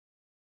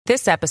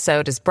This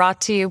episode is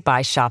brought to you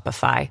by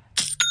Shopify.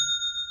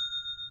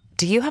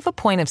 Do you have a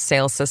point of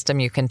sale system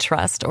you can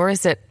trust, or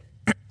is it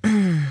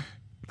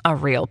a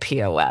real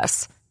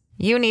POS?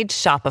 You need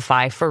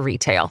Shopify for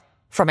retail.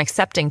 From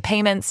accepting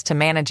payments to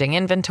managing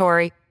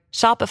inventory,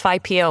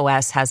 Shopify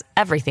POS has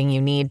everything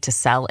you need to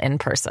sell in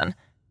person.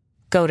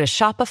 Go to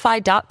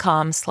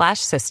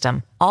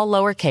shopify.com/system, all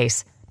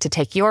lowercase, to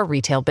take your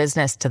retail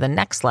business to the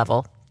next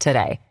level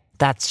today.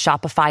 That's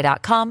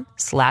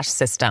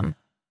shopify.com/system.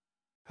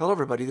 Hello,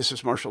 everybody. This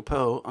is Marshall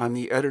Poe. I'm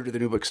the editor of the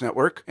New Books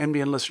Network.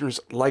 NBN listeners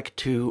like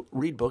to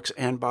read books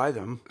and buy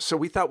them. So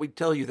we thought we'd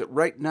tell you that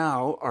right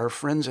now, our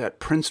friends at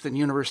Princeton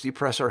University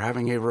Press are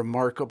having a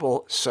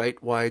remarkable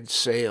site-wide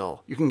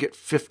sale. You can get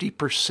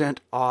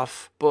 50%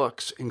 off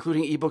books,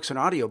 including ebooks and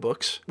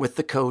audiobooks, with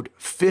the code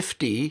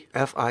 50,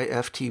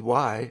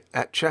 F-I-F-T-Y,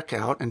 at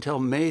checkout until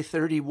May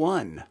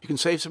 31. You can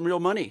save some real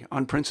money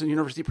on Princeton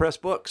University Press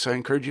books. I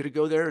encourage you to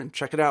go there and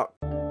check it out.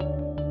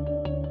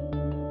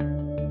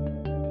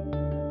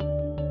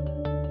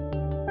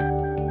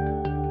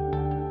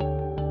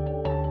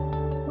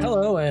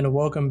 Hello, and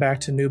welcome back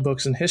to New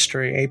Books in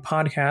History, a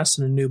podcast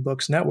in the New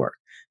Books Network.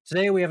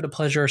 Today, we have the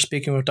pleasure of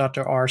speaking with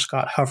Dr. R.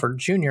 Scott Hufford,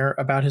 Jr.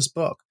 about his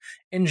book,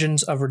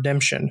 Engines of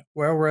Redemption,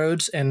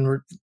 Railroads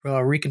and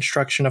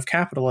Reconstruction of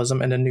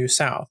Capitalism in the New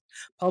South,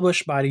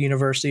 published by the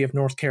University of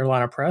North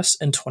Carolina Press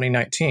in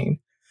 2019.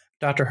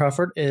 Dr.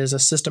 Hufford is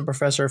Assistant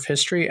Professor of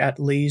History at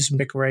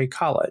Lees-McRae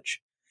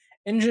College.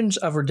 Engines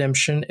of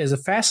Redemption is a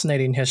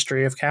fascinating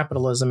history of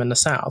capitalism in the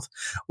South,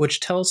 which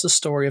tells the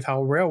story of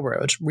how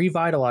railroads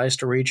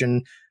revitalized the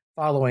region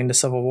following the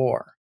Civil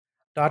War.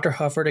 Dr.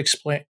 Hufford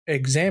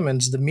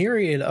examines the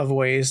myriad of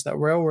ways that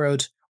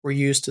railroads were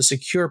used to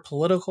secure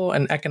political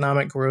and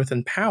economic growth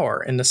and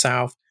power in the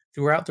South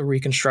throughout the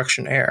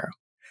Reconstruction era.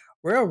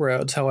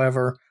 Railroads,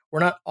 however,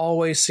 were not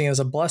always seen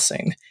as a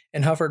blessing,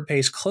 and Hufford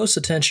pays close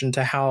attention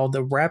to how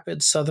the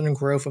rapid southern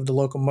growth of the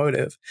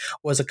locomotive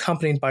was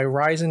accompanied by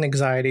rising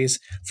anxieties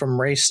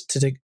from race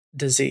to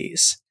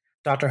disease.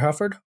 Dr.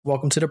 Hufford,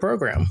 welcome to the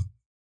program.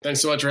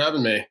 Thanks so much for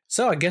having me.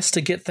 So I guess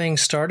to get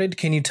things started,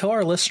 can you tell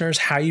our listeners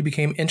how you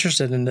became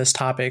interested in this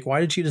topic?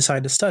 Why did you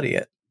decide to study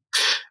it?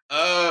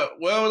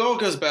 Well, it all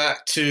goes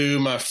back to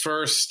my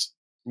first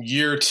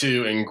year or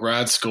two in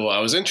grad school. I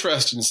was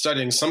interested in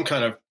studying some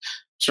kind of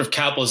sort of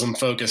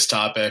capitalism-focused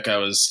topic. I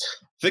was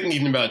thinking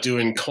even about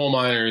doing coal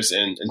miners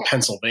in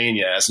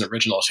Pennsylvania as an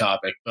original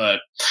topic, but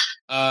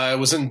I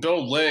was in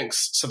Bill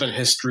Link's Southern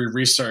History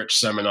Research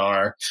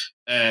Seminar,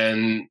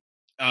 and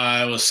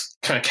I was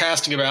kind of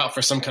casting about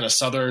for some kind of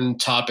Southern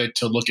topic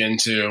to look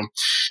into,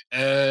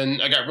 and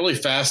I got really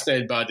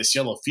fascinated by this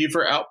yellow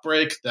fever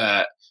outbreak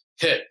that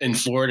hit in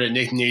Florida in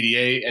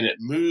 1888, and it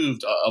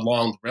moved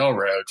along the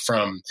railroad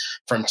from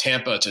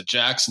Tampa to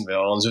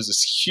Jacksonville. And there's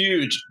this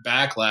huge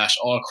backlash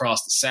all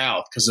across the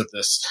South because of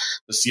this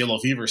yellow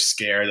fever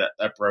scare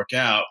that broke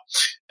out.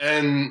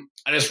 And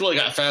I just really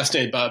got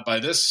fascinated by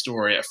this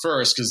story at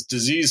first because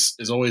disease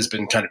has always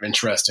been kind of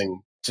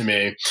interesting to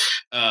me.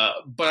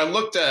 But I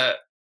looked at,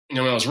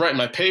 when I was writing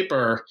my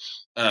paper,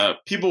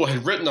 people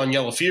had written on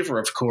yellow fever,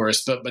 of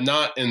course, but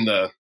not in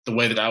the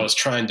way that I was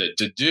trying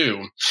to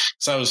do.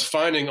 So I was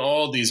finding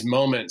all these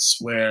moments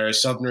where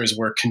Southerners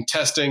were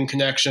contesting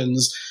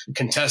connections,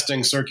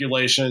 contesting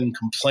circulation,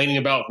 complaining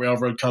about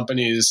railroad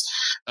companies.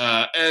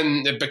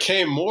 And it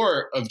became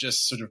more of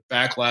just sort of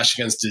backlash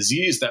against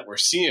disease that we're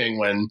seeing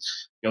when,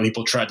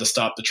 people tried to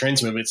stop the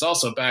trains movement. It's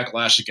also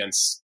backlash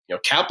against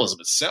capitalism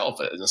itself,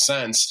 in a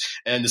sense,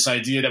 and this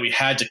idea that we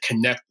had to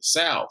connect the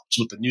South, which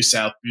is what the New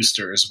South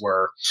boosters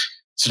were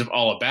sort of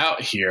all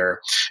about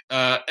here.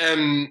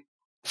 And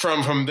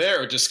from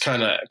there, it just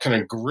kind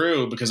of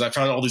grew because I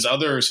found all these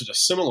other sort of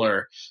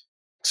similar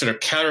sort of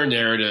counter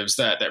narratives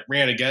that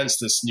ran against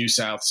this New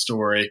South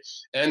story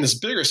and this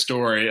bigger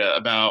story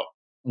about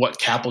what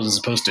capitalism is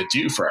supposed to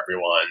do for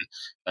everyone.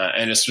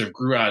 And it sort of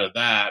grew out of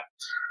that.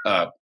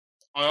 I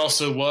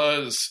also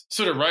was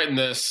sort of writing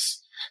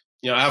this,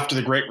 after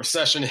the Great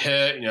Recession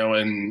hit,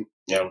 in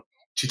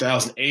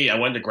 2008, I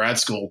went to grad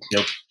school,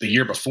 the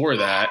year before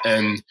that.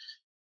 And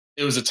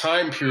it was a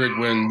time period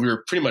when we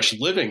were pretty much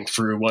living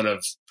through one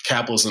of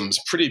capitalism's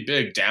pretty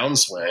big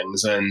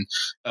downswings, and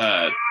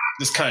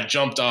this kind of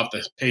jumped off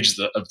the pages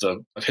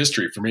of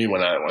history for me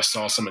when I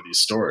saw some of these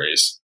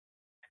stories.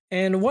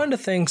 And one of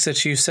the things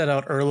that you set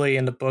out early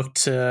in the book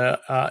to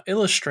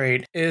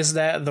illustrate is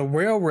that the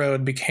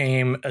railroad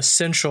became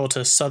essential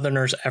to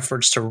Southerners'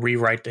 efforts to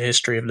rewrite the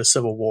history of the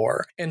Civil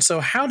War. And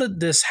so how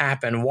did this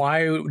happen?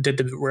 Why did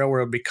the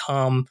railroad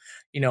become,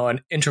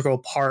 an integral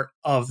part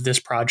of this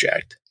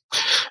project?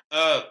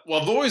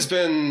 Well, I've always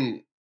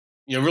been,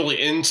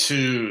 really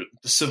into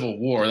the Civil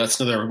War. That's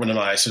another one of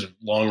my sort of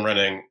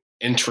long-running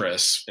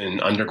interests in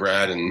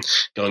undergrad and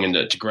going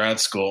into grad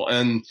school.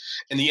 And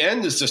in the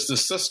end is just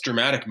this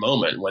dramatic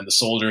moment when the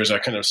soldiers are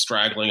kind of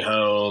straggling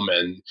home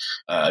and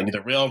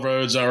the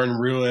railroads are in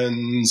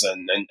ruins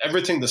and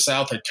everything the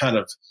South had kind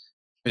of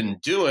been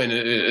doing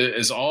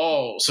is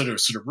all sort of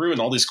ruined.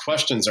 All these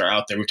questions are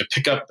out there. We have to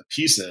pick up the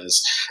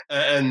pieces.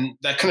 And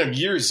that kind of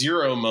year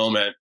zero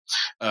moment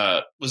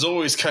was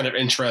always kind of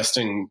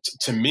interesting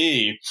to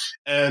me.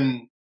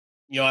 And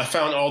I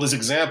found all these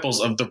examples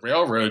of the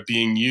railroad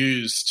being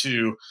used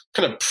to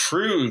kind of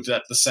prove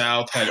that the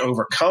South had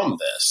overcome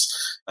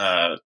this.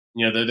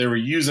 They were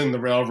using the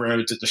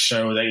railroad to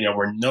show that,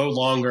 we're no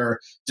longer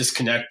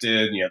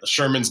disconnected. The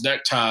Sherman's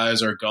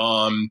neckties are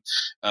gone.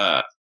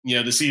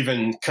 This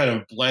even kind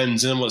of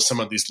blends in with some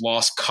of these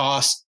lost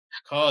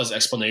cause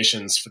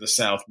explanations for the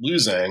South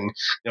losing.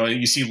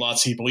 You see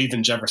lots of people,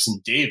 even Jefferson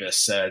Davis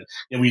said,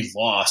 we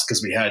lost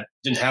because we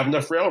didn't have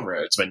enough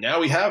railroads, but now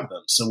we have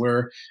them. So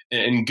we're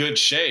in good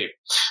shape.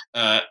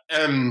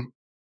 And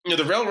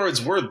the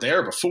railroads were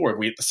there before.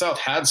 The South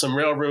had some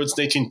railroads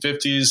in the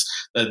 1850s.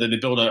 They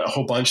built a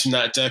whole bunch in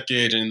that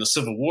decade. And in the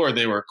Civil War,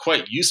 they were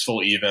quite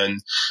useful even.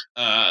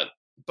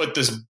 But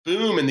this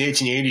boom in the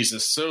 1880s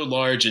is so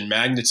large in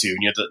magnitude.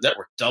 The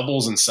network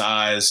doubles in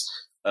size.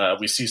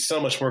 We see so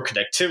much more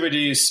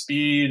connectivity,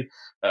 speed,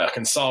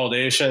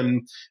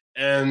 consolidation.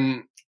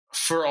 And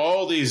for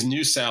all these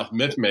New South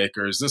myth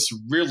makers, this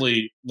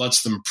really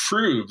lets them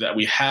prove that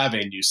we have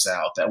a New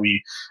South, that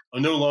we are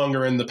no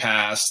longer in the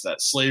past,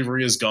 that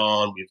slavery is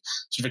gone. We've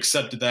sort of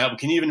accepted that. We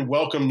can even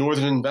welcome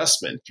Northern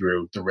investment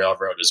through the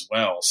railroad as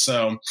well.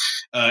 So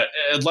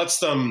it lets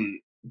them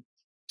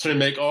sort of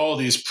make all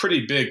these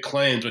pretty big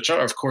claims, which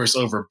are, of course,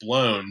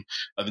 overblown.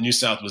 The New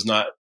South was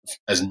not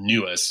as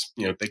new as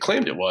they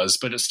claimed it was,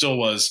 but it still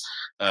was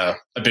a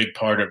big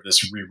part of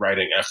this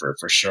rewriting effort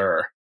for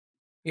sure.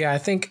 Yeah, I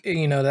think,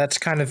 that's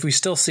kind of, we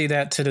still see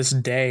that to this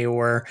day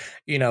where,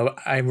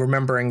 I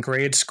remember in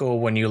grade school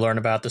when you learn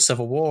about the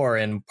Civil War,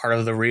 and part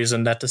of the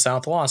reason that the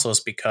South lost was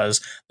because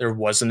there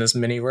wasn't as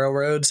many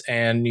railroads,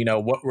 and,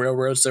 what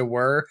railroads there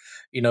were,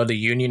 the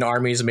Union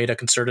armies made a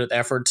concerted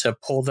effort to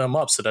pull them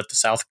up so that the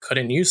South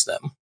couldn't use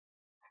them.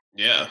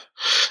 Yeah.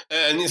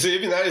 And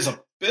even that is a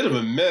bit of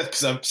a myth,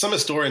 because some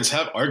historians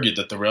have argued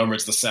that the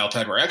railroads the South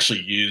had were actually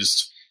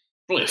used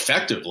really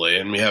effectively.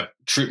 And we have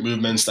troop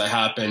movements that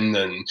happened,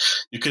 and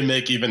you could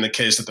make even the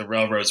case that the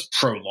railroads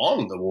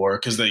prolonged the war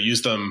because they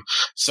used them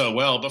so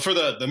well. But for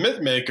the myth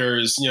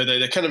makers,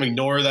 they kind of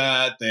ignore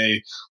that.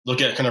 They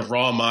look at kind of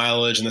raw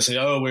mileage and they say,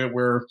 oh,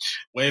 we're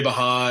way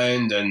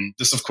behind. And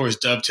this, of course,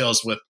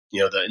 dovetails with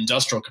the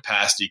industrial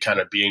capacity kind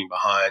of being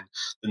behind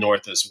the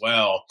North as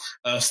well.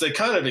 So they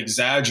kind of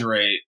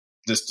exaggerate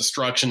this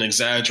destruction,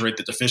 exaggerate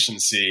the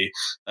deficiency.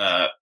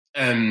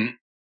 And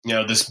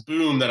this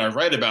boom that I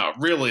write about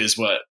really is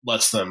what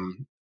lets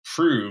them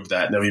prove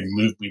that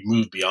we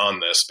moved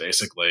beyond this,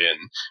 basically,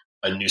 and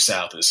a New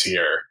South is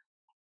here.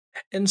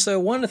 And so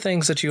one of the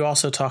things that you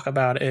also talk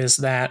about is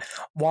that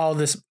while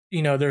this,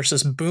 there's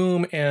this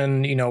boom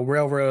in,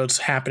 railroads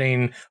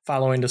happening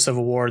following the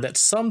Civil War, that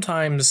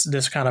sometimes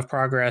this kind of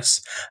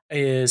progress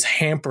is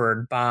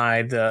hampered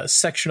by the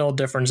sectional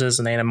differences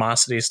and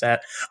animosities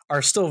that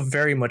are still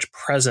very much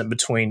present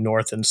between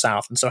North and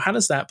South. And so how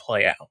does that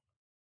play out?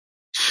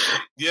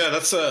 Yeah,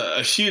 that's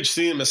a huge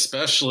theme,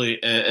 especially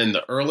in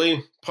the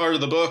early part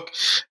of the book.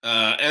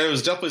 And it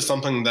was definitely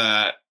something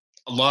that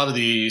a lot of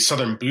the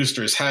Southern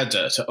boosters had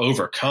to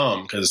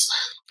overcome, because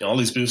all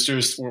these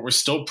boosters were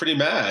still pretty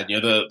mad.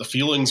 The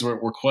feelings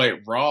were quite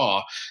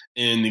raw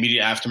in the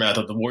immediate aftermath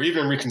of the war.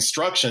 Even in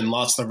Reconstruction,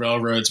 lots of the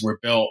railroads were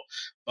built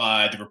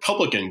by the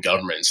Republican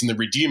governments, and the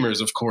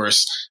Redeemers, of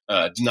course,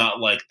 did not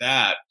like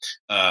that.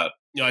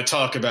 I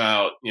talk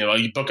about,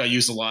 a book I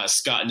use a lot,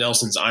 Scott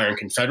Nelson's Iron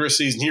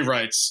Confederacies, and he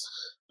writes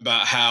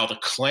about how the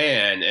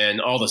Klan and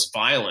all this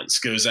violence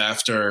goes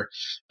after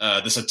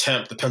this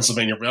attempt the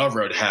Pennsylvania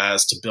Railroad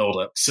has to build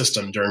a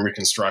system during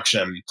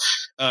Reconstruction.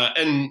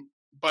 And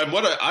by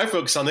what I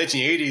focus on the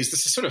 1880s,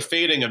 this is sort of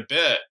fading a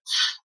bit,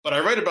 but I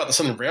write about the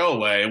Southern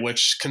Railway,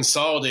 which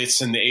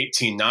consolidates in the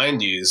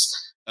 1890s.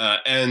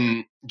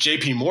 And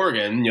J.P.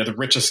 Morgan, the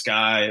richest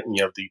guy,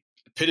 the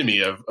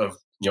epitome of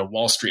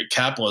Wall Street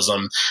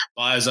capitalism,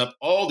 buys up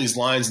all these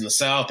lines in the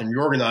South and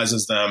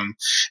reorganizes them.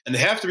 And they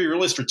have to be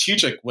really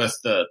strategic with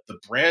the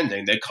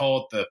branding. They call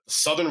it the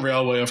Southern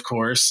Railway, of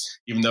course,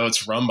 even though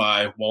it's run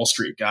by Wall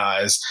Street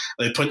guys.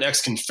 They put an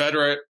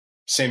ex-Confederate,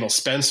 Samuel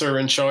Spencer,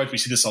 in charge. We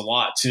see this a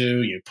lot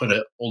too. You put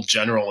an old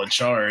general in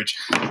charge.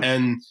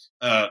 And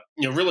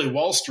really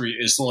Wall Street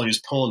is the one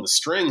who's pulling the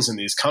strings in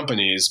these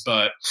companies,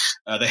 but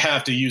they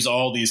have to use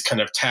all these kind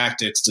of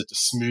tactics to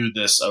smooth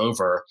this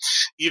over.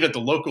 Even at the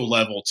local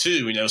level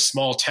too,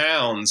 small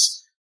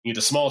towns, the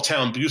small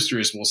town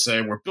boosters will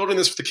say, we're building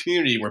this for the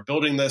community. We're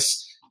building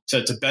this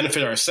to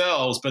benefit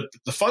ourselves, but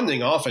the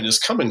funding often is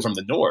coming from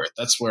the North.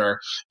 That's where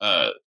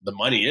the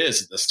money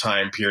is at this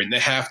time period. And they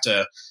have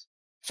to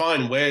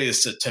find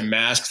ways to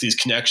mask these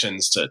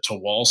connections to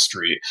Wall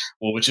Street,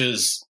 which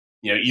is,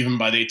 even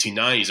by the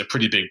 1890s, a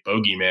pretty big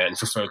bogeyman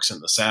for folks in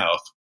the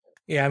South.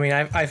 Yeah, I mean,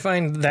 I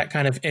find that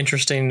kind of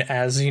interesting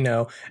as you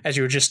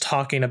were just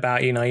talking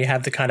about, you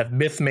have the kind of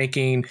myth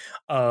making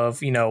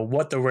of,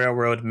 what the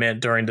railroad meant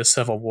during the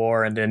Civil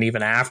War. And then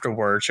even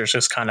afterwards, there's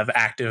this kind of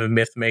active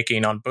myth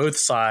making on both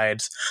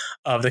sides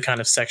of the kind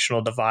of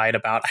sectional divide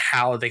about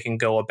how they can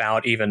go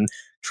about even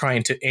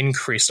trying to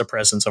increase the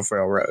presence of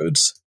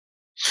railroads.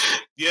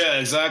 Yeah,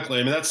 exactly.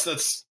 I mean,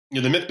 that's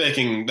the myth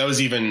making, that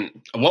was even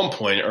at one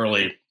point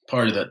early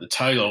part of the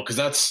title, because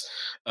that's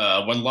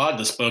what a lot of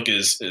this book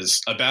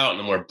is about in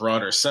a more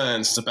broader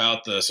sense. It's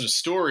about the sort of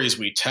stories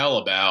we tell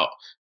about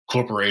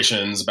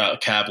corporations,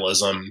 about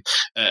capitalism,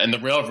 and the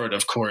railroad,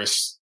 of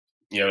course,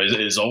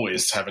 is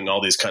always having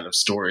all these kind of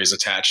stories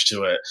attached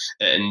to it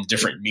and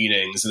different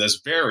meanings. And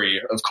there's very,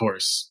 of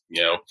course,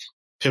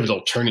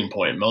 pivotal turning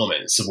point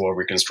moments, Civil War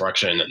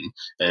Reconstruction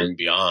and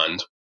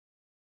beyond.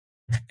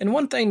 And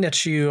one thing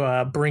that you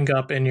bring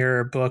up in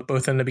your book,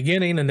 both in the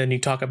beginning and then you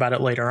talk about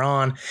it later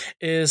on,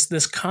 is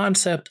this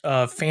concept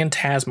of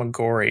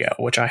phantasmagoria,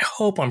 which I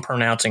hope I'm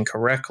pronouncing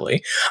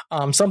correctly.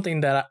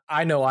 Something that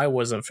I know I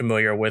wasn't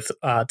familiar with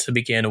to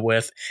begin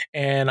with,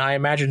 and I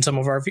imagine some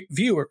of our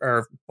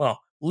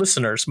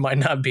listeners might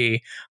not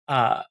be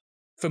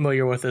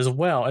familiar with as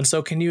well. And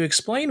so, can you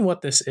explain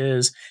what this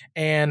is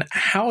and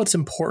how it's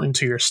important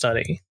to your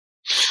study?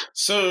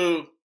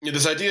 So,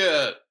 this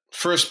idea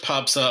first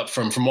pops up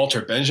from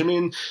Walter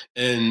Benjamin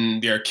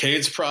in the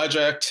Arcades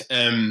Project.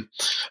 And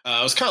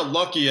I was kind of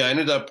lucky. I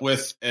ended up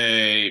with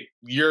a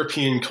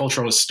European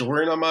cultural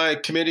historian on my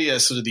committee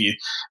as sort of the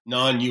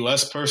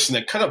non-U.S. person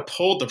that kind of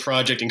pulled the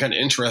project in kind of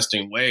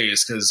interesting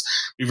ways, because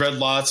we've read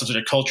lots of sort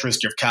of cultural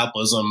history of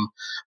capitalism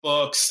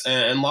books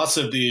and lots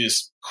of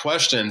these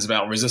questions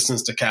about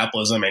resistance to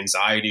capitalism,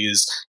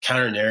 anxieties,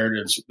 counter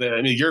narratives.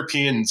 I mean,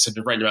 Europeans have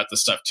been writing about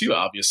this stuff too,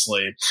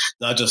 obviously,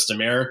 not just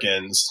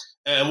Americans.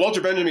 And Walter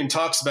Benjamin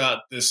talks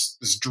about this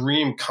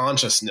dream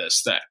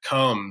consciousness that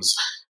comes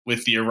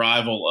with the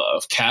arrival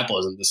of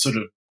capitalism, this sort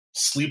of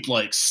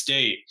sleep-like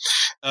state.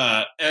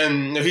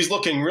 And he's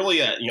looking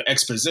really at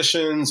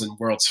expositions and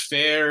World's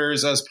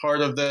Fairs as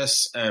part of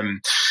this.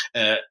 And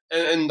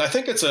I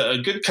think it's a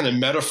good kind of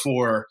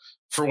metaphor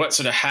for what's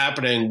sort of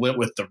happening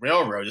with the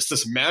railroad. It's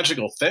this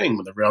magical thing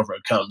when the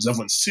railroad comes.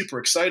 Everyone's super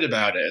excited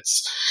about it.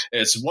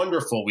 It's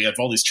wonderful. We have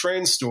all these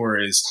train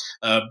stories,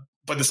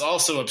 but this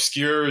also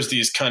obscures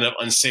these kind of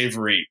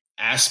unsavory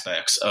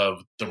aspects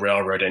of the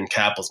railroad and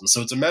capitalism.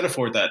 So it's a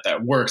metaphor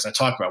that works. I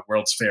talk about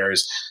World's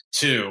Fairs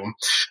too.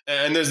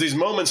 And there's these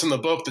moments in the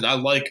book that I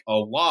like a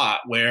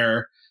lot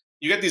where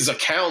you get these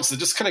accounts that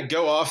just kind of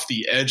go off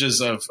the edges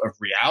of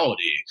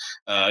reality.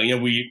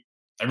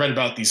 I read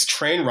about these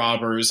train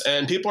robbers,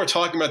 and people are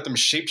talking about them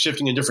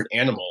shape-shifting in different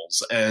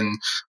animals and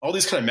all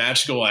these kind of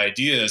magical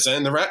ideas.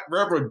 And the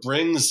railroad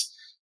brings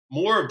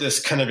more of this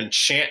kind of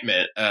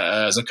enchantment,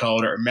 as I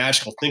call it, or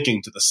magical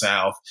thinking to the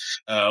South,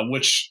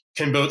 which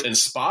can both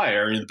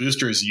inspire, the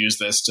boosters use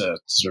this to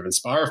sort of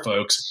inspire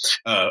folks,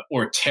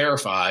 or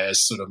terrify,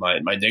 as sort of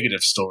my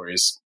negative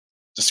stories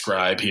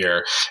describe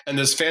here. And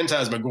this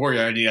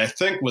phantasmagoria idea, I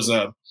think, was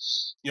a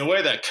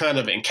way that kind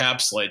of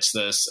encapsulates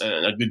this,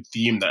 and a good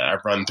theme that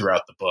I've run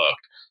throughout the book.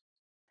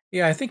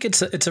 Yeah, I think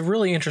it's a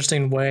really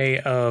interesting way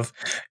of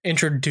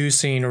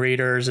introducing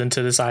readers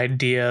into this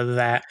idea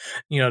that,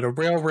 the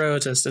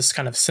railroads as this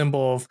kind of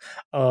symbol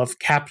of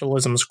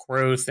capitalism's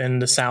growth in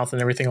the South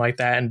and everything like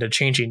that, and the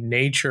changing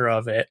nature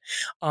of it,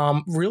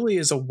 really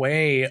is a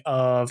way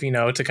of,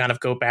 to kind of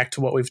go back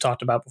to what we've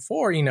talked about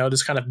before,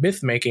 this kind of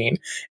myth making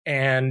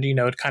and,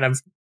 kind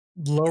of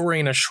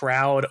lowering a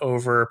shroud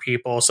over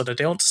people so that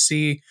they don't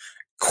see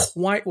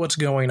quite what's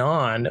going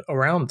on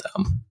around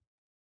them.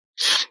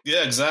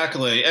 Yeah,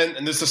 exactly.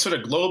 And there's this sort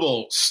of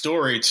global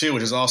story too,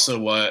 which is also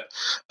what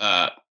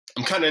I'm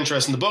kind of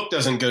interested in. The book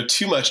doesn't go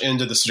too much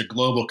into the sort of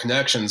global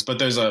connections, but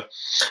there's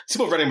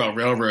people writing about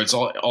railroads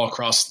all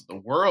across the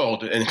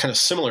world in kind of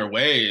similar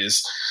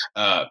ways.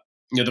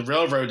 The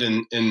railroad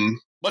in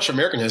much of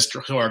American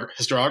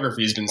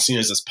historiography has been seen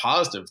as this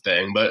positive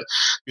thing, but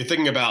you're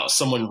thinking about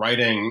someone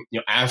writing,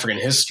 African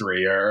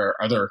history or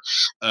other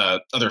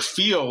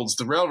fields,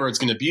 the railroad's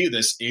going to be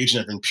this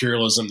agent of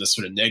imperialism, this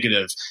sort of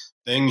negative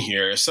thing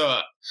here. So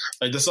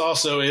this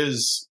also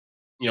is,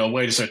 a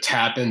way to sort of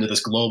tap into this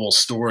global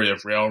story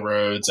of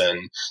railroads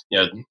and,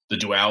 the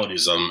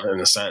dualism in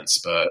a sense,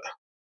 but.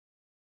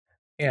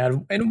 Yeah,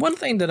 and one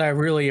thing that I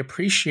really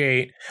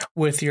appreciate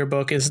with your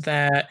book is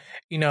that,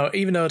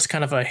 even though it's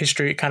kind of a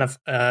history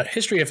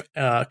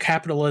of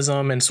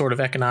capitalism and sort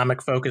of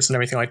economic focus and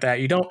everything like that,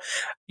 you don't,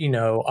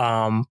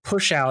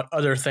 push out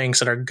other things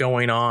that are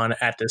going on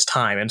at this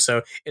time. And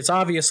so it's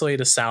obviously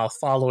the South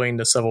following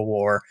the Civil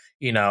War,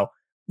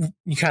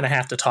 you kind of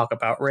have to talk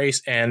about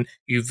race, and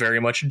you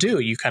very much do.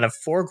 You kind of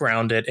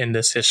foreground it in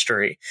this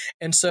history.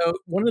 And so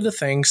one of the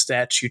things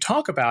that you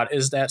talk about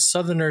is that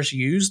Southerners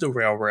used the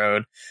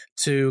railroad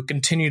to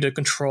continue to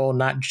control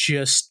not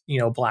just,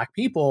 Black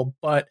people,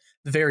 but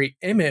the very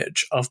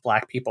image of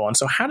Black people. And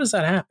so how does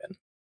that happen?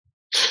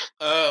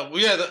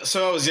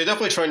 So I was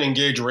definitely trying to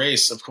engage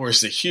race, of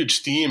course, a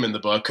huge theme in the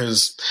book,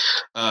 because,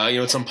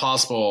 it's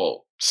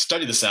impossible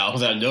study the South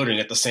without noting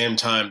at the same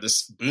time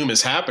this boom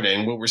is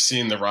happening, where we're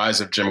seeing the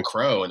rise of Jim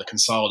Crow and the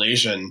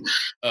consolidation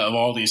of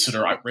all these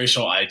sort of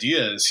racial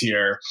ideas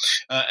here.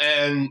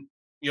 And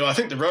I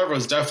think the railroad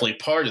is definitely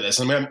part of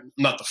this. I mean, I'm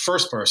not the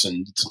first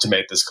person to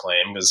make this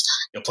claim, because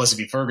Plessy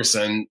v.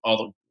 Ferguson,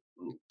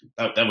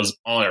 that was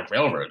on a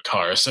railroad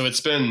car. So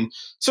it's been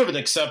sort of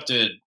an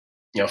accepted,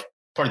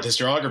 part of the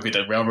historiography,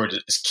 the railroad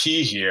is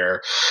key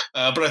here.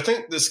 But I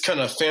think this kind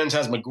of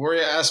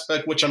phantasmagoria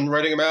aspect, which I'm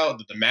writing about,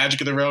 that the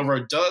magic of the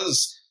railroad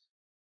does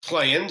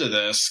play into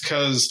this,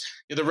 because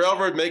the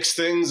railroad makes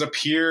things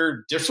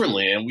appear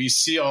differently. And we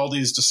see all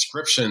these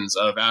descriptions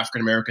of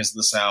African Americans in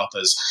the South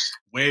as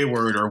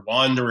wayward or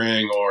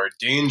wandering or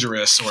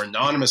dangerous or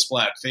anonymous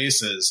Black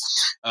faces,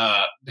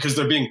 because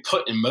they're being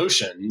put in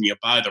motion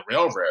by the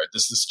railroad.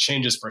 This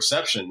changes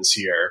perceptions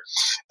here.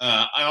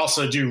 I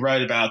also do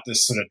write about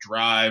this sort of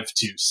drive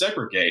to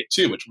segregate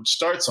too, which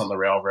starts on the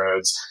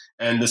railroads,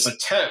 and this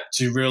attempt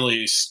to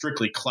really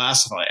strictly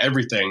classify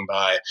everything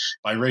by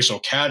racial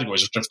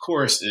categories, which of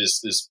course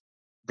is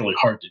really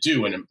hard to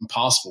do and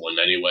impossible in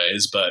many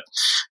ways. But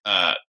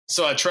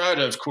so I try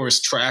to, of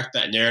course, track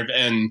that narrative.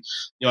 And,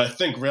 I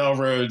think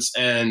railroads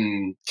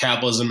and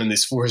capitalism and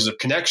these forces of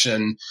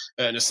connection,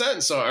 in a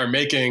sense, are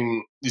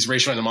making these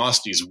racial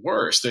animosities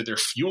worse. They're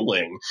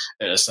fueling,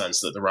 in a sense,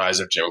 the rise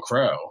of Jim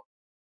Crow.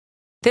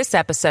 This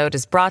episode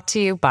is brought to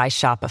you by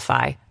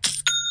Shopify.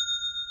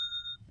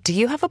 Do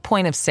you have a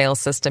point of sale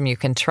system you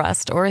can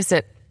trust, or is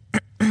it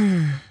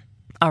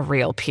a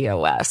real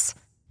POS?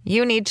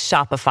 You need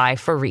Shopify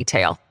for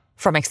retail.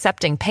 From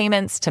accepting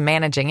payments to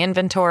managing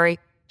inventory,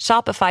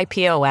 Shopify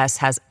POS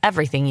has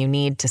everything you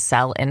need to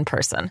sell in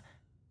person.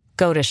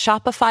 Go to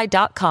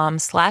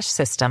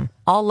shopify.com/system,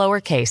 all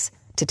lowercase,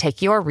 to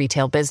take your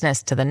retail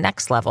business to the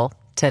next level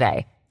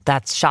today.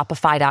 That's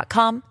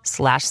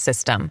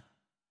shopify.com/system.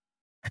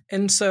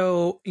 And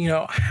so,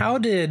 how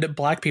did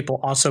Black people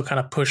also kind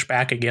of push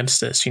back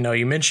against this?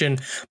 You mentioned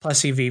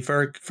Plessy v.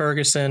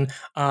 Ferguson,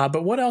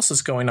 but what else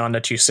is going on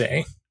that you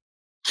see?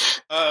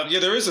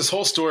 There is this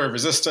whole story of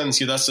resistance.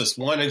 That's just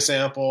one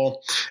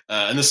example.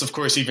 And this, of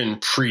course, even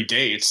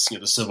predates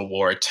the Civil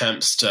War.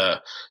 Attempts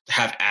to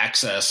have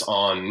access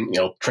on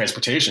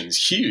transportation is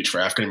huge for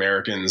African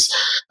Americans.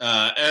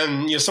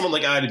 And someone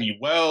like Ida B.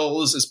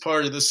 Wells is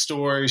part of this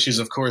story. She's,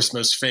 of course,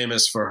 most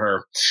famous for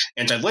her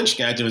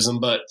anti-lynching activism,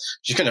 but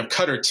she kind of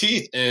cut her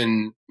teeth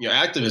in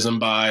activism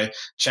by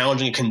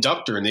challenging a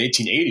conductor in the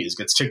 1880s,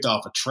 gets kicked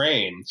off a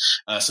train.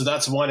 So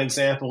that's one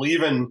example.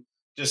 Even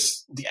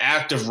just the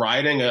act of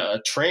riding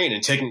a train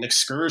and taking an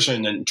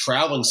excursion and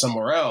traveling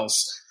somewhere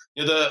else,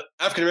 the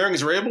African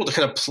Americans were able to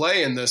kind of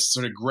play in this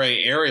sort of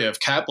gray area of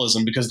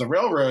capitalism, because the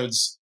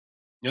railroads,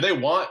 they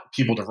want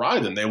people to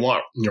ride them. They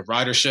want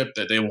ridership,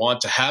 that they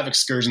want to have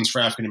excursions for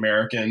African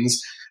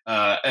Americans,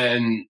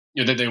 and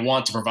that they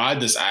want to provide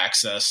this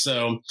access.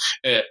 So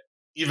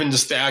even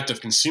just the act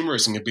of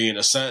consumerism could be, in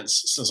a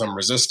sense, some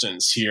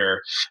resistance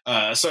here.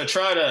 So I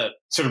try to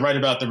sort of write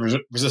about the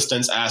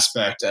resistance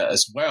aspect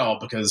as well,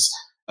 because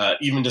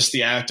even just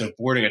the act of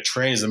boarding a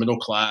train as a middle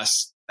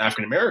class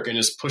African American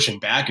is pushing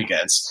back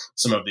against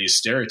some of these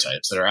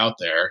stereotypes that are out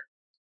there.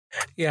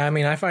 Yeah,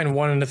 I find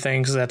one of the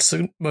things that's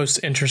most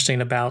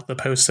interesting about the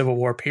post-Civil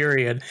War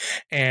period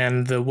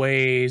and the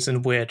ways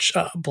in which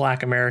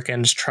Black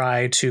Americans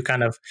try to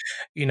kind of,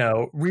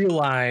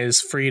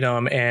 realize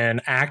freedom and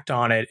act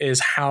on it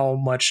is how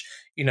much,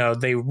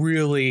 they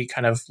really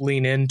kind of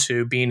lean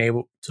into being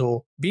able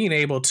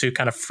to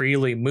kind of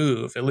freely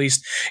move. At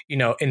least,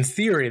 in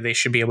theory, they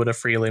should be able to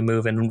freely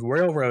move, and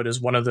railroad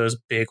is one of those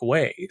big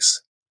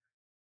ways.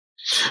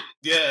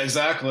 Yeah,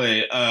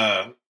 exactly.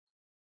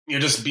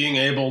 Just being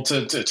able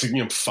to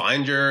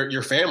find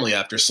your family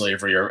after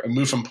slavery, or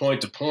move from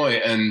point to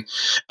point. And,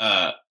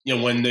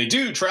 when they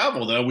do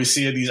travel, though, we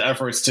see these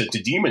efforts to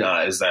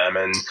demonize them.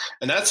 And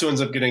that's who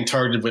ends up getting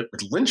targeted with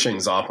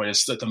lynchings often.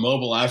 It's the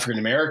mobile African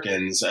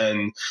Americans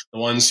and the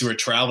ones who are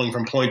traveling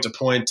from point to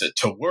point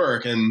to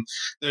work. And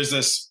there's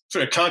this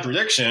sort of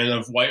contradiction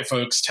of white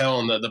folks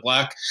telling the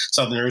Black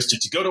Southerners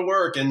to go to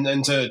work and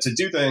to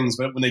do things.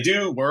 But when they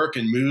do work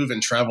and move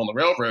and travel on the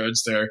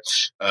railroads, they're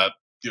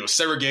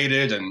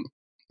segregated and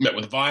met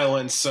with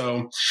violence.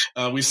 So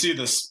we see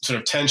this sort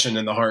of tension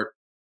in the heart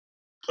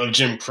of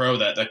Jim Crow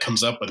that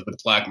comes up with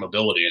Black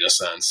mobility, in a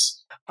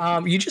sense.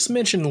 You just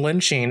mentioned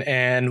lynching,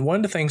 and one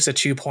of the things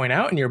that you point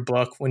out in your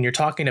book when you're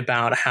talking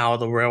about how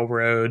the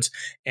railroads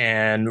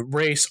and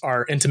race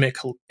are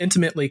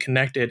intimately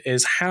connected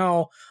is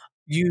how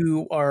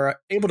you are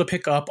able to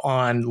pick up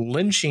on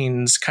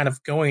lynchings kind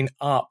of going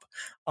up,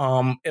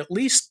 at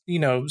least,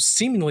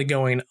 seemingly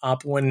going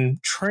up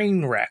when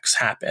train wrecks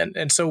happen.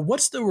 And so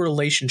what's the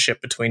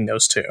relationship between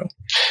those two?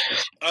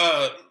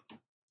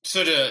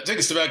 So to take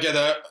a step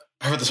back,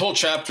 I heard this whole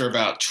chapter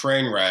about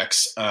train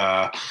wrecks,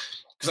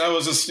 because I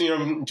was just,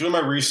 doing my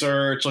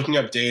research, looking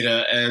up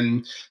data,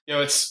 and,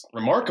 it's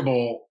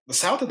remarkable. The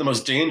South had the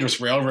most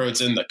dangerous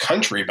railroads in the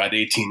country by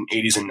the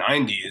 1880s and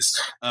 90s.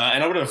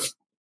 And I would have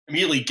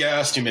immediately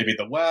guessed maybe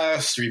the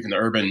West or even the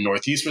urban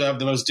Northeast would have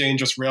the most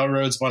dangerous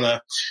railroads. But on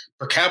a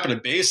per capita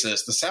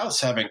basis, the South's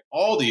having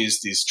all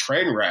these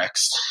train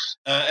wrecks.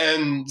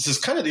 And this is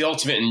kind of the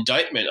ultimate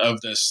indictment of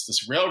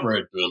this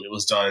railroad boom. It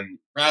was done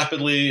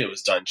rapidly. It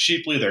was done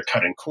cheaply. They're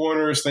cutting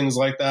corners, things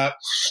like that.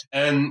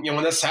 And,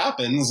 when this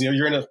happens,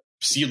 you're going to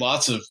see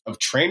lots of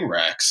train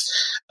wrecks.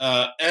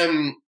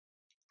 And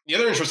the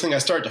other interesting thing I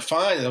started to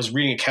find as I was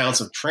reading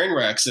accounts of train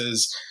wrecks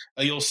is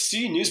you'll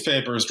see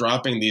newspapers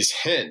dropping these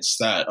hints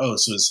that,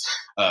 this was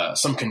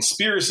some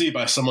conspiracy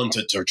by someone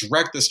to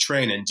direct this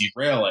train and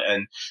derail it,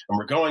 and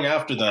we're going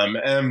after them.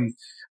 And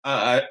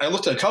I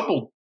looked at a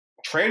couple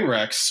train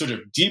wrecks sort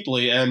of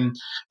deeply, and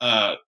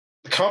the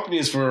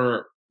companies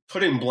were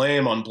putting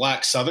blame on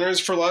Black Southerners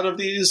for a lot of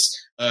these,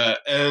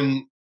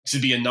 and to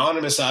be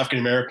anonymous African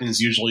Americans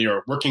usually,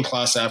 or working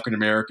class African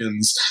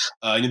Americans.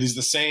 These are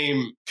the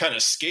same kind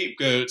of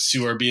scapegoats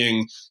who are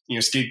being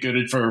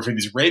scapegoated for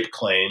these rape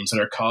claims that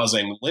are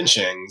causing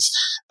lynchings.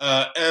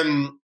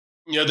 And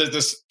there's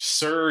this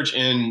surge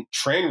in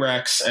train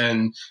wrecks,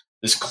 and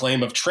this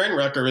claim of train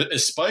wrecker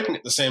is spiking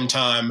at the same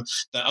time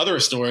that other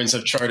historians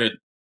have charted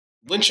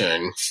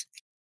lynching.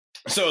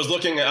 So I was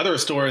looking at other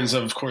historians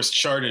have, of course,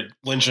 charted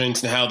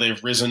lynchings and how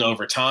they've risen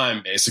over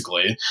time,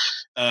 basically.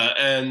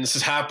 And this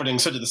is happening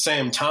sort of the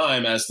same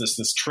time as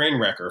this train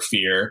wrecker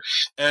fear.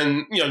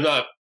 And,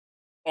 not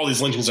all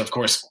these lynchings, of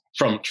course,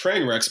 from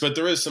train wrecks, but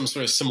there is some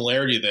sort of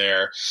similarity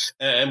there.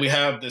 And we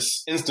have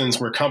this instance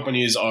where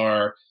companies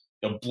are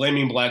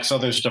blaming Black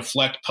Southerners to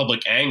deflect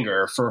public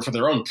anger for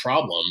their own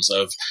problems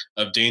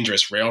of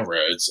dangerous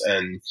railroads.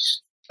 And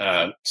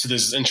so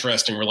there's this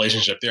interesting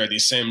relationship there.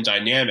 These same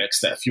dynamics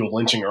that fuel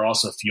lynching are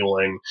also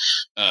fueling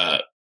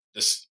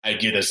this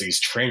idea there's these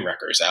train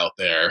wreckers out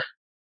there.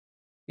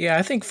 Yeah,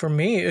 I think for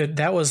me,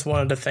 that was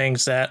one of the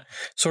things that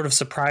sort of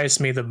surprised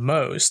me the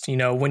most.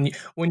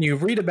 When you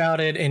read about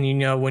it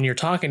and, when you're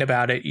talking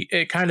about it,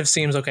 it kind of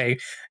seems, okay,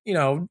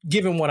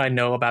 given what I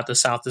know about the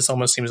South, this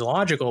almost seems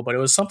logical. But it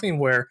was something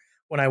where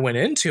when I went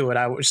into it,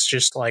 I was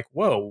just like,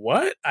 whoa,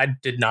 what? I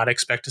did not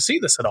expect to see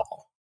this at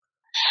all.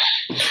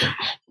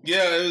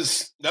 Yeah,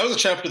 that was a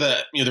chapter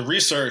that the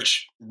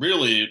research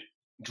really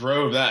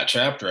drove that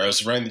chapter. I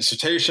was writing the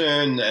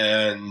dissertation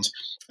and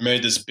I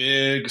made this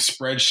big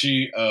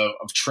spreadsheet of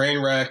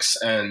train wrecks,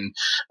 and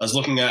I was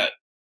looking at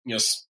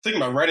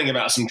thinking about writing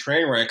about some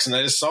train wrecks, and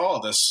I just saw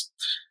this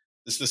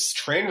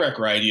train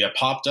wrecker idea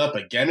popped up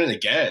again and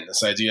again.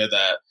 This idea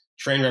that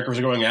train wreckers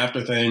are going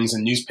after things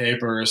in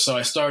newspapers. So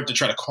I started to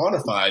try to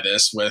quantify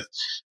this with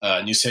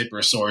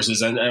newspaper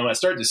sources. And I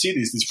started to see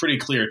these pretty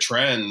clear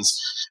trends.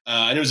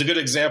 And it was a good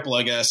example,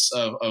 I guess,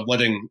 of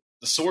letting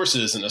the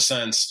sources, in a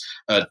sense,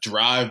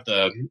 drive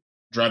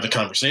the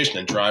conversation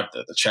and drive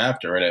the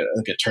chapter. And I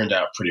think it turned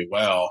out pretty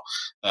well.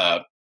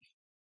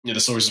 The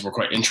sources were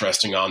quite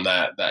interesting on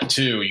that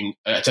too.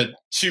 I had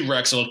two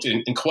wrecks that looked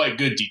in quite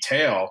good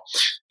detail,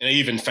 and I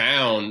even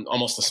found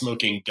almost a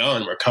smoking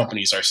gun where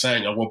companies are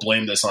saying, "Oh, we'll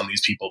blame this on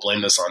these people,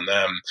 blame this on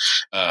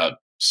them."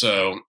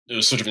 So it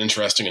was sort of an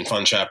interesting and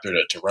fun chapter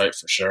to write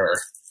for sure.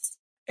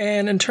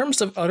 And in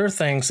terms of other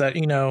things that,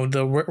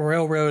 the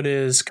railroad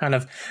is kind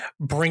of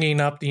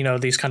bringing up,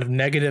 these kind of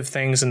negative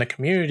things in the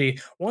community,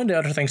 one of the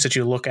other things that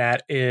you look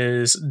at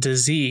is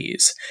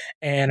disease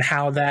and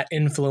how that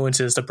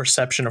influences the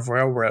perception of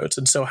railroads.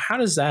 And so how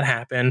does that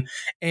happen?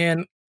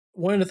 And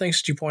one of the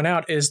things that you point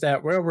out is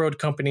that railroad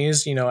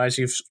companies, as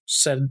you've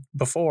said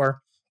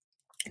before,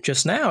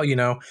 just now,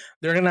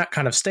 they're not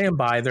kind of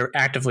standby. They're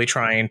actively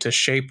trying to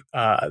shape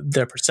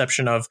their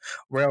perception of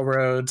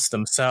railroads,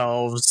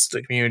 themselves,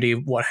 the community,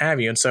 what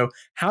have you. And so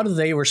how do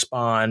they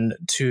respond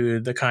to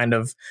the kind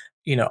of,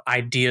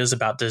 ideas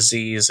about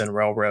disease and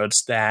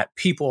railroads that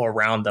people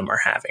around them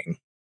are having?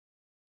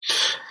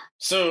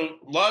 So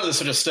a lot of this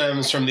sort of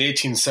stems from the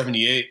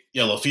 1878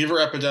 yellow fever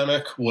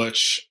epidemic,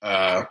 which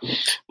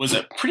was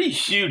a pretty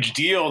huge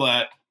deal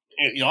that,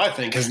 I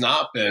think has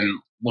not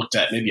been looked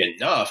at maybe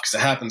enough, because it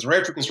happens right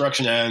after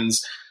construction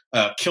ends,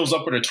 kills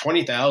upward of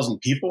 20,000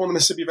 people in the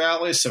Mississippi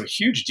Valley. So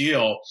huge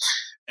deal.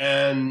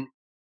 And,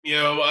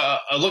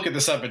 I look at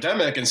this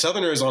epidemic, and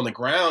Southerners on the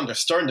ground are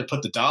starting to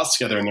put the dots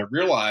together, and they're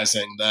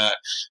realizing that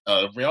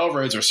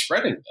railroads are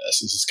spreading this.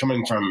 This is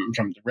coming from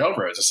the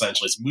railroads,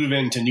 essentially. It's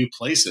moving to new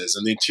places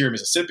in the interior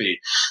Mississippi.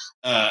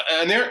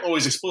 And they aren't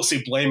always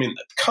explicitly blaming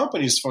the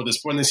companies for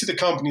this, but when they see the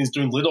companies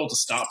doing little to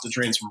stop the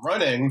trains from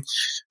running,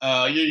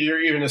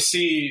 you're going to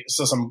see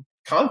some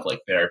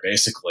conflict there,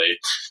 basically.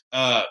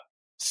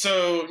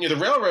 So the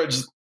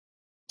railroads,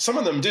 some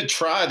of them did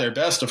try their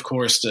best, of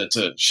course,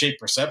 to shape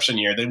perception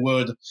here. They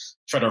would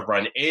try to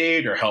run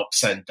aid or help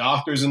send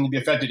doctors into the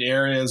affected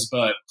areas,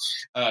 but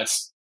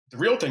it's the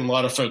real thing a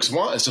lot of folks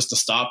want is just to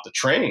stop the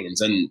trains.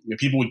 And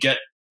people would get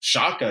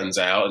shotguns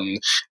out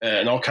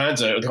and all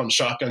kinds of, they call them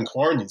shotgun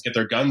quarantines, get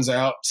their guns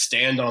out,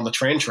 stand on the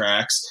train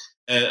tracks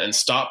and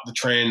stop the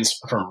trains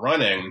from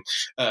running.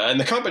 And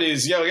the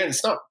companies, again,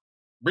 it's not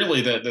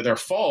really their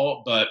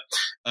fault, but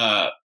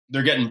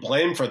they're getting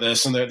blamed for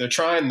this, and they're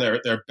trying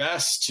their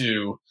best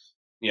to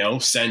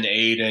send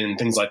aid and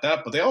things like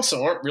that, but they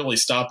also aren't really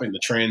stopping the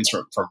trains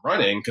from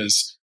running,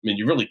 because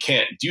you really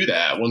can't do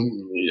that when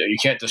you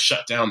can't just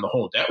shut down the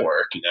whole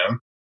network.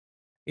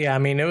 Yeah,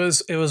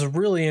 it was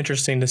really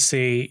interesting to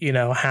see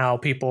how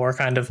people are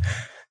kind of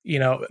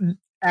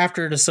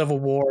after the Civil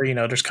War,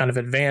 there's kind of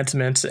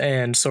advancements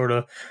and sort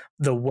of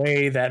the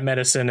way that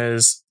medicine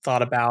is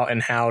thought about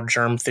and how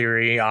germ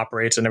theory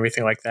operates and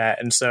everything like that.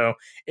 And so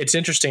it's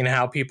interesting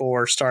how people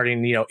are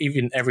starting,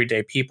 even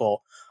everyday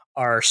people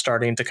are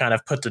starting to kind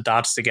of put the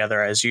dots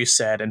together, as you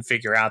said, and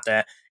figure out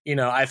that,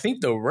 I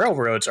think the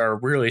railroads are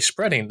really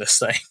spreading this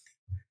thing.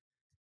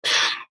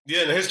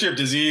 Yeah, the history of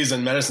disease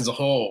and medicine as a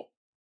whole,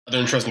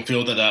 another interesting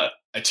field that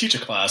I teach a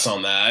class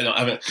on that. I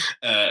haven't.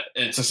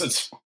 It's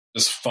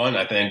just fun,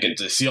 I think,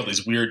 to see all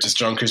these weird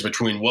disjunctures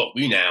between what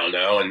we now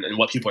know and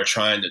what people are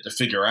trying to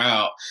figure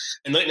out.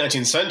 In the late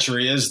 19th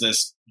century is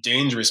this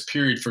dangerous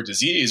period for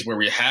disease where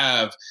we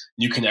have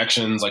new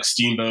connections like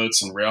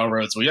steamboats and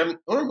railroads. We haven't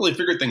really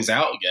figured things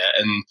out yet,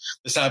 and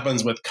this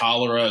happens with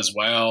cholera as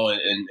well,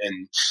 and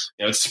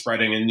it's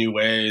spreading in new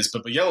ways.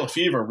 But yellow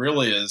fever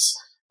really is.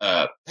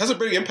 Has a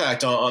big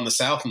impact on the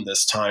South in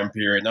this time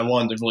period. And I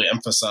wanted to really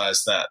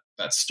emphasize that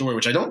story,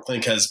 which I don't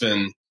think has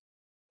been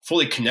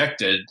fully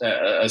connected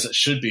as it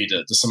should be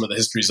to some of the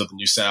histories of the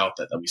New South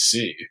that we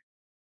see.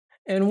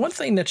 And one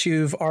thing that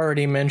you've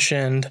already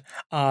mentioned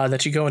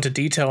that you go into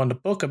detail in the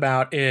book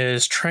about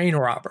is train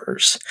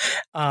robbers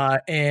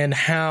and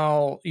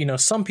how,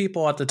 some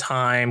people at the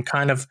time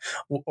kind of,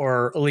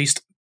 or at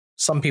least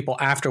some people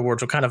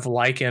afterwards will kind of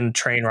liken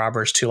train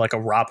robbers to like a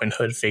Robin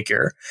Hood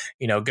figure,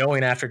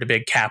 going after the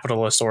big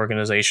capitalist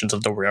organizations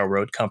of the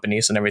railroad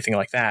companies and everything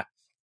like that.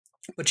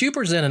 But you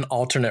present an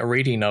alternate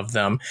reading of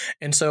them.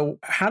 And so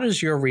how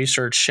does your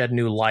research shed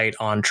new light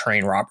on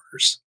train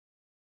robbers?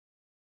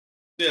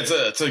 Yeah,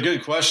 it's a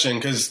good question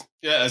because,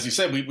 as you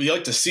said, we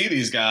like to see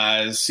these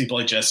guys, people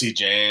like Jesse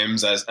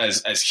James,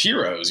 as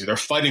heroes. They're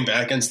fighting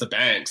back against the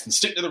banks and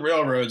stick to the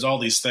railroads, all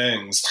these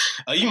things.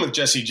 Even with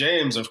Jesse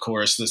James, of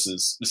course, this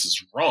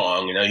is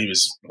wrong. He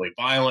was really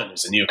violent. He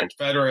was a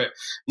neo-Confederate,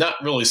 not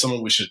really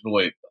someone we should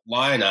really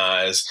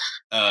lionize.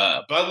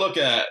 But I look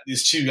at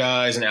these two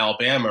guys in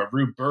Alabama,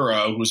 Rube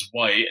Burrow, who was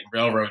white, and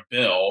Railroad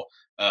Bill,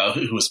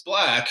 who was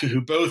black, who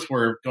both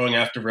were going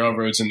after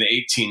railroads in the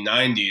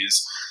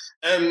 1890s.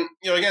 And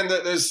again,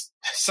 there's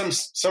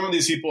some of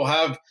these people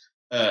have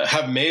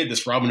made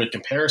this Robin Hood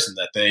comparison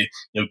that they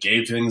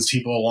gave things to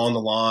people along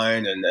the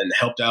line and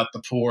helped out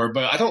the poor,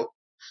 but I don't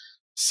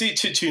see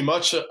too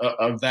much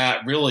of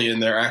that really in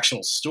their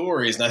actual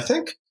stories. And I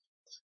think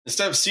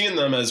instead of seeing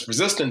them as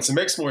resistance, it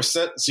makes more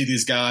sense to see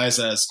these guys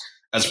as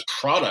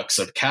products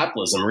of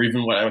capitalism, or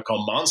even what I would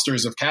call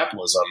monsters of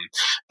capitalism.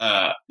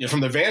 From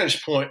the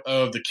vantage point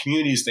of the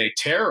communities they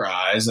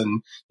terrorize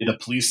and the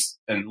police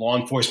and law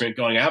enforcement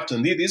going after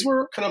them, these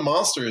were kind of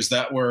monsters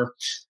that were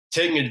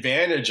taking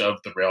advantage of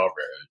the railroad.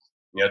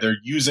 They're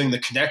using the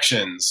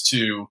connections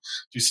to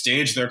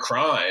stage their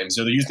crimes.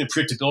 They're using the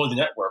predictability of the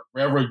network.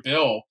 Railroad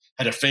Bill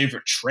had a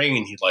favorite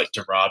train he'd like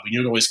to rob. We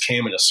knew it always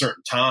came at a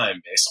certain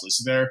time, basically.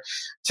 So they're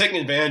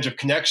taking advantage of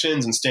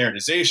connections and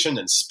standardization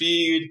and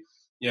speed.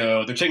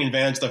 They're taking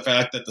advantage of the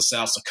fact that the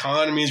South's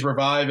economy is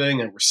reviving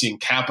and we're seeing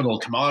capital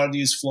and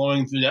commodities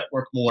flowing through the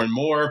network more and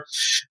more.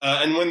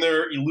 And when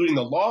they're eluding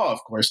the law, of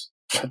course,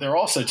 they're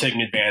also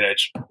taking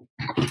advantage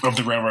of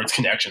the railroad's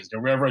connections. The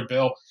Railroad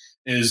Bill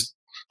is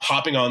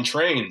hopping on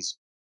trains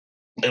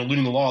and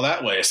eluding the law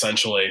that way,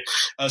 essentially.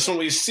 So when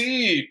we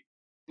see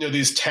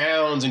these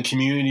towns and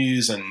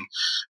communities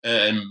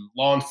and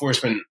law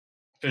enforcement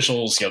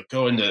officials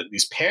go into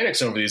these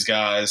panics over these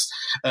guys,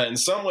 in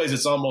some ways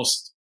it's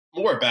almost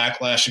more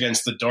backlash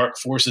against the dark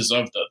forces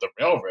of the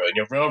railroad.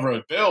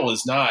 Railroad Bill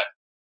is not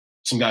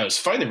some guy who's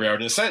fighting the railroad.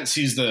 In a sense,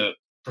 he's the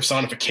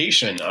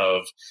personification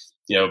of,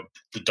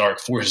 the dark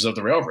forces of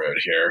the railroad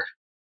here.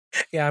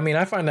 Yeah, I mean,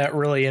 I find that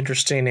really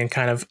interesting and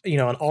kind of, an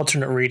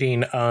alternate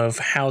reading of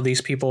how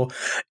these people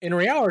in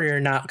reality are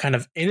not kind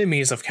of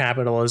enemies of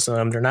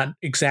capitalism. They're not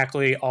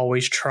exactly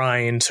always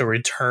trying to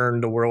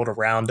return the world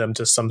around them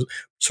to some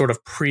sort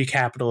of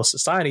pre-capitalist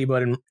society,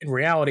 but in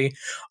reality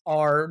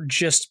are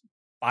just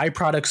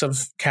byproducts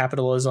of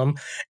capitalism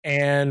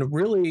and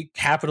really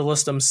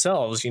capitalists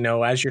themselves.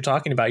 As you're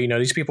talking about,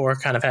 these people are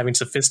kind of having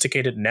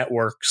sophisticated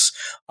networks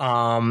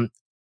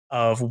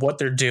of what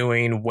they're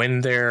doing,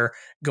 when they're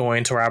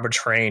going to rob a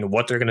train,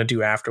 what they're going to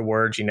do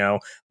afterwards.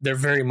 They're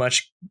very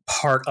much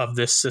part of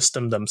this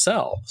system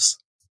themselves.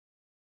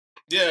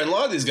 Yeah, and a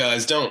lot of these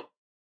guys don't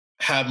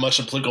have much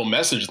of a political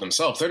message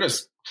themselves. They're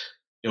just,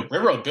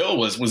 Railroad Bill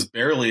was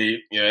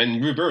barely,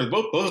 and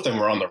both of them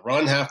were on the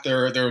run half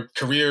their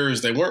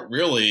careers. They weren't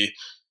really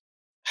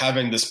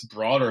having this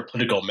broader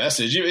political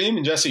message.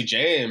 Even Jesse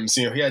James,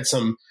 he had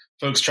some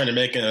folks trying to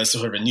make a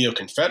sort of a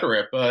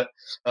neo-Confederate, but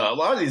a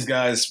lot of these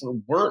guys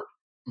weren't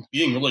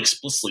being really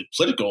explicitly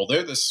political.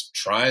 They're just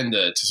trying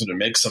to sort of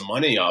make some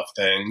money off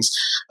things,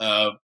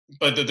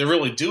 but they're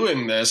really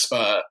doing this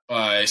by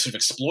sort of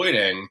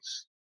exploiting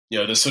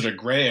this sort of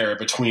gray area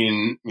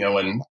between,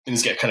 when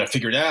things get kind of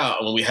figured out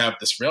and when we have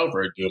this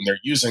railroad boom, they're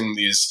using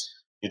these,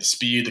 the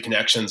speed, the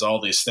connections,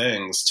 all these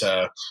things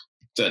to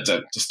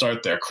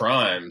start their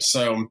crimes.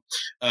 So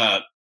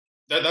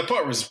that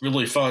part was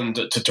really fun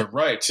to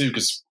write too,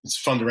 because it's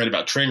fun to write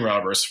about train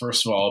robbers,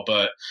 first of all,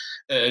 but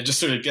it just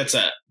sort of gets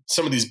at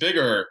some of these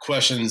bigger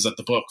questions that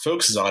the book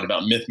focuses on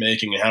about myth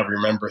making and how we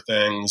remember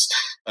things,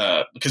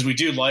 because we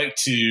do like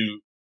to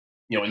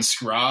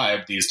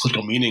inscribe these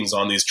political meanings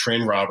on these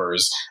train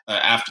robbers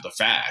after the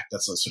fact.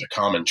 That's a sort of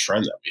common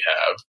trend that we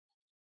have.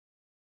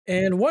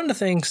 And one of the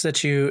things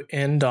that you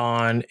end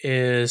on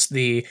is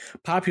the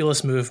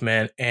populist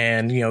movement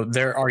and,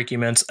 their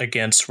arguments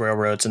against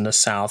railroads in the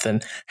South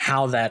and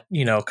how that,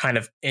 kind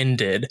of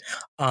ended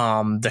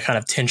the kind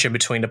of tension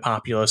between the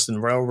populists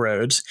and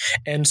railroads.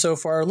 And so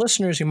for our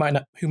listeners who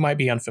might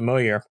be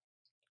unfamiliar,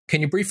 can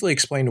you briefly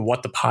explain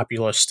what the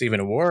populists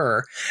even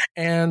were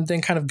and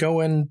then kind of go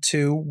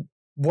into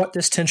what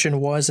this tension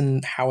was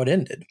and how it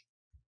ended?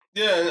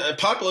 Yeah, and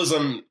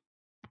populism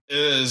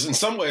is in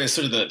some ways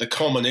sort of the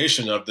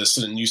culmination of this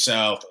sort of New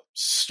South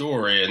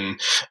story, and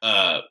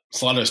a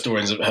lot of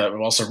historians have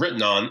also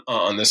written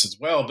on this as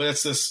well. But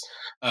it's this,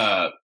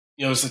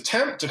 this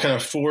attempt to kind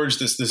of forge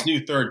this new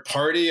third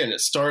party, and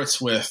it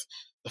starts with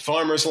the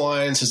Farmers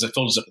Alliance as it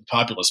filters up the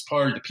Populist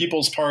Party, the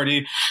People's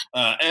Party,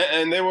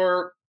 and they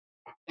were,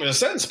 in a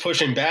sense,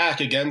 pushing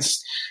back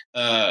against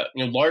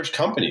large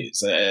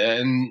companies,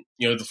 and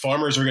the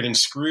farmers were getting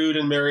screwed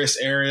in various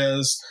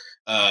areas.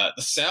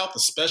 The South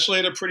especially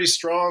had a pretty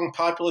strong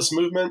populist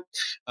movement.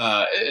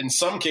 In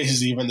some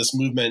cases, even this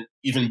movement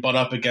even butt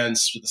up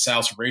against the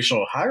South's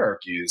racial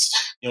hierarchies.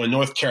 In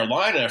North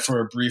Carolina, for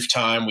a brief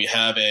time, we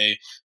have a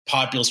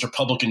populist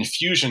Republican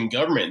fusion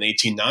government in the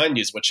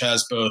 1890s, which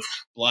has both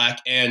black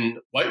and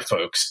white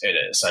folks in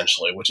it,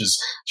 essentially, which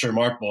is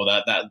remarkable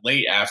that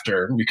late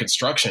after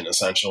Reconstruction,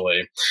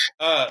 essentially.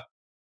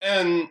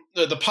 And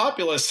the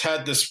populists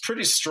had this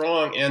pretty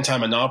strong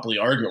anti-monopoly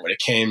argument when it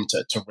came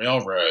to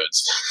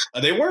railroads.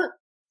 They weren't,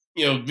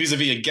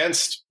 vis-a-vis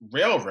against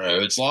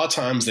railroads. A lot of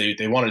times they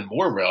wanted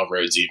more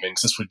railroads even,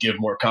 because this would give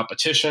more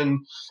competition.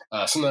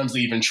 Sometimes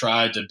they even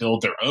tried to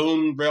build their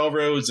own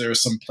railroads. There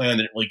was some plan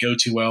that didn't really go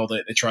too well.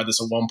 They tried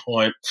this at one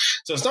point.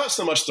 So it's not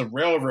so much the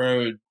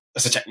railroad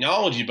as a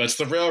technology, but it's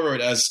the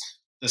railroad as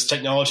this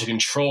technology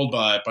controlled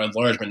by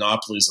large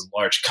monopolies and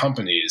large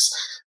companies.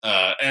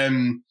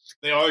 And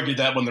they argued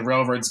that when the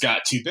railroads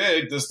got too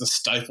big, this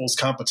stifles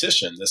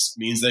competition. This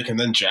means they can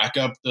then jack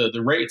up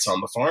the rates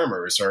on the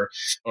farmers or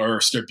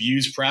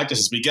abuse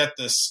practices. We get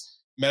this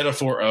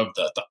metaphor of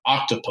the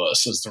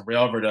octopus as the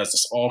railroad as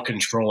this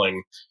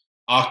all-controlling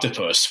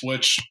octopus,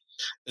 which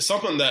is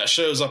something that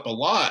shows up a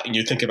lot when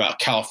you think about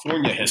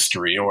California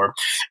history or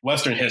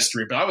Western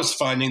history. But I was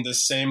finding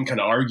this same kind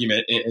of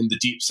argument in the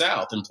Deep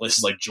South, in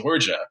places like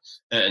Georgia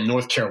and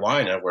North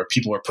Carolina, where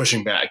people were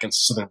pushing back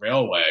against the Southern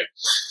Railway.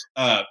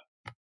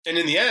 And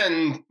in the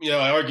end,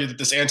 I argue that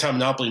this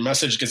anti-monopoly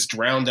message gets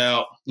drowned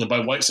out by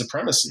white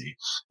supremacy,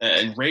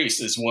 and race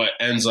is what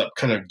ends up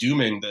kind of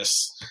dooming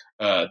this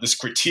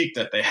critique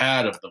that they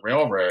had of the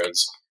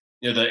railroads.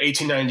 The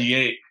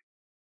 1898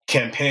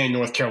 campaign in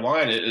North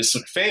Carolina is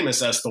sort of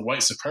famous as the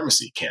white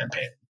supremacy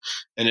campaign,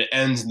 and it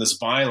ends in this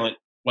violent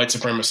white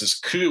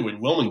supremacist coup in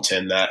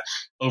Wilmington that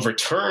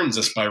overturns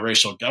this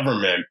biracial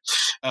government.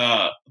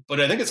 But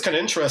I think it's kind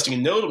of interesting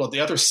and notable the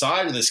other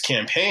side of this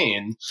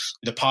campaign,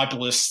 the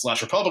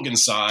populist/Republican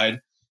side,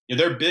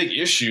 their big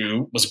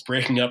issue was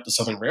breaking up the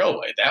Southern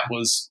Railway. That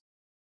was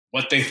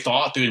what they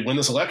thought they would win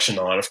this election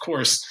on. Of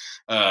course,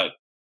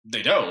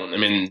 they don't. I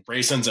mean,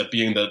 race ends up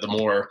being the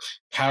more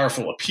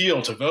powerful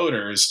appeal to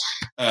voters.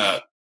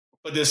 But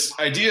this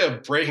idea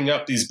of breaking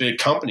up these big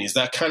companies,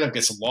 that kind of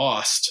gets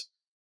lost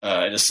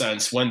in a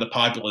sense when the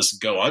populists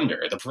go under.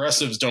 The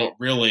progressives don't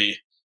really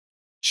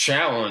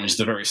challenge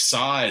the very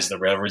size of the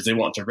railroads. They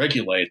want to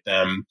regulate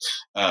them.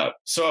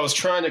 So I was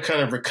trying to kind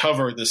of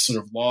recover this sort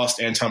of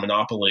lost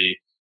anti-monopoly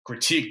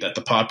critique that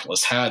the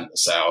populists had in the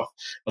South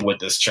with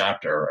this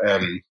chapter.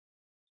 And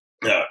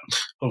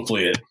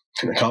hopefully it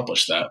can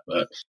accomplish that.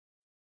 But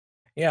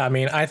yeah, I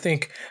mean, I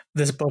think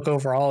this book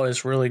overall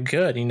is really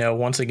good.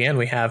 Once again,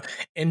 we have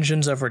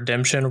Engines of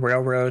Redemption,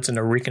 Railroads, and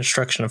a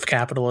Reconstruction of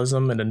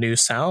Capitalism in the New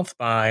South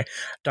by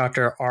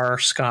Dr. R.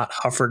 Scott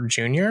Hufford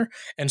Jr.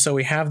 And so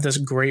we have this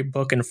great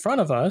book in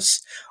front of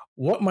us.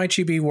 What might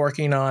you be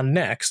working on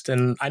next?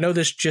 And I know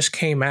this just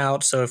came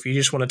out, so if you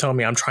just want to tell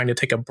me I'm trying to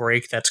take a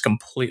break, that's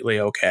completely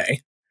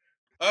okay.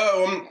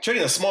 Oh, I'm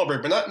taking a small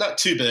break, but not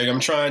too big. I'm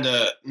trying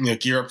to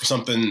gear up for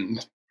something.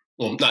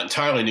 Well, not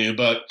entirely new,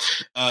 but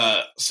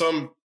so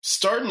I'm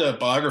starting a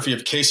biography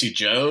of Casey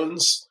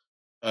Jones,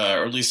 or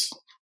at least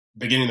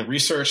beginning the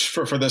research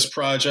for this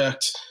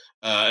project.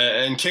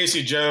 And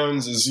Casey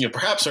Jones is,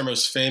 perhaps our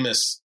most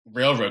famous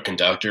railroad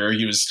conductor.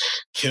 He was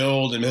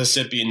killed in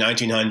Mississippi in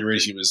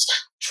 1900. He was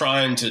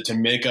trying to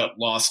make up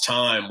lost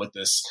time with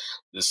this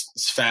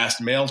fast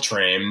mail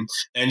train,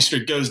 and he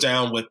sort of goes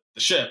down with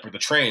the ship, or the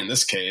train in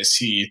this case.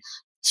 He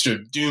sort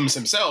of dooms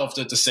himself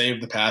to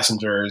save the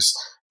passengers.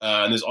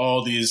 And there's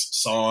all these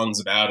songs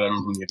about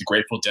him, the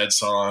Grateful Dead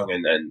song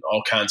and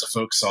all kinds of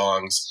folk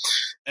songs.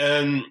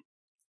 And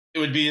it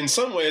would be in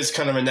some ways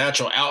kind of a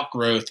natural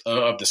outgrowth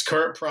of this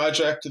current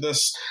project, of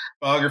this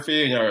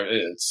biography.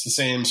 It's the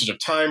same sort of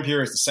time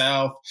period as the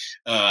South.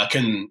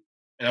 And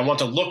I want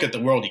to look at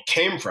the world he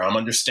came from,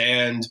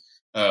 understand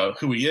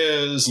who he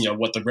is,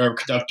 what the railroad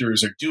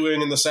conductors are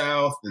doing in the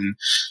South.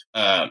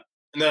 And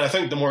then I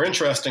think the more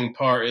interesting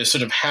part is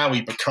sort of how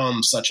he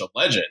becomes such a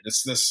legend.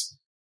 It's this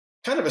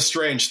kind of a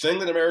strange thing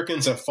that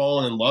Americans have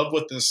fallen in love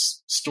with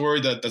this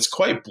story that's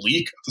quite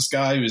bleak. This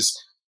guy who's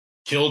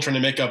killed trying to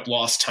make up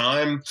lost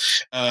time.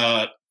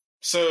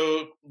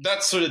 So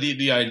that's sort of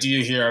the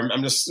idea here.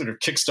 I'm just sort of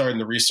kickstarting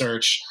the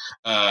research.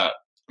 I'm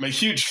a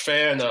huge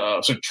fan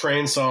of sort of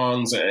train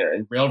songs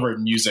and railroad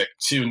music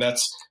too, and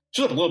that's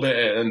showed up a little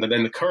bit in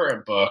the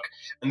current book.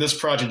 And this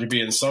project would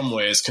be in some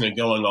ways kind of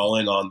going all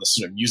in on the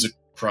sort of music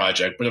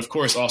project, but of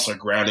course also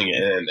grounding it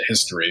in the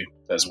history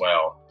as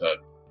well.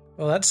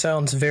 Well, that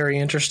sounds very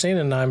interesting,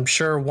 and I'm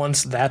sure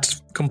once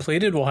that's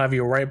completed, we'll have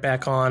you right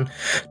back on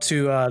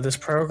to this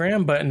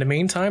program. But in the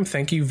meantime,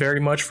 thank you very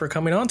much for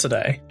coming on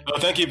today. Oh,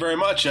 thank you very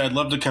much. I'd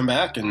love to come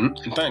back, and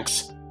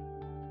thanks.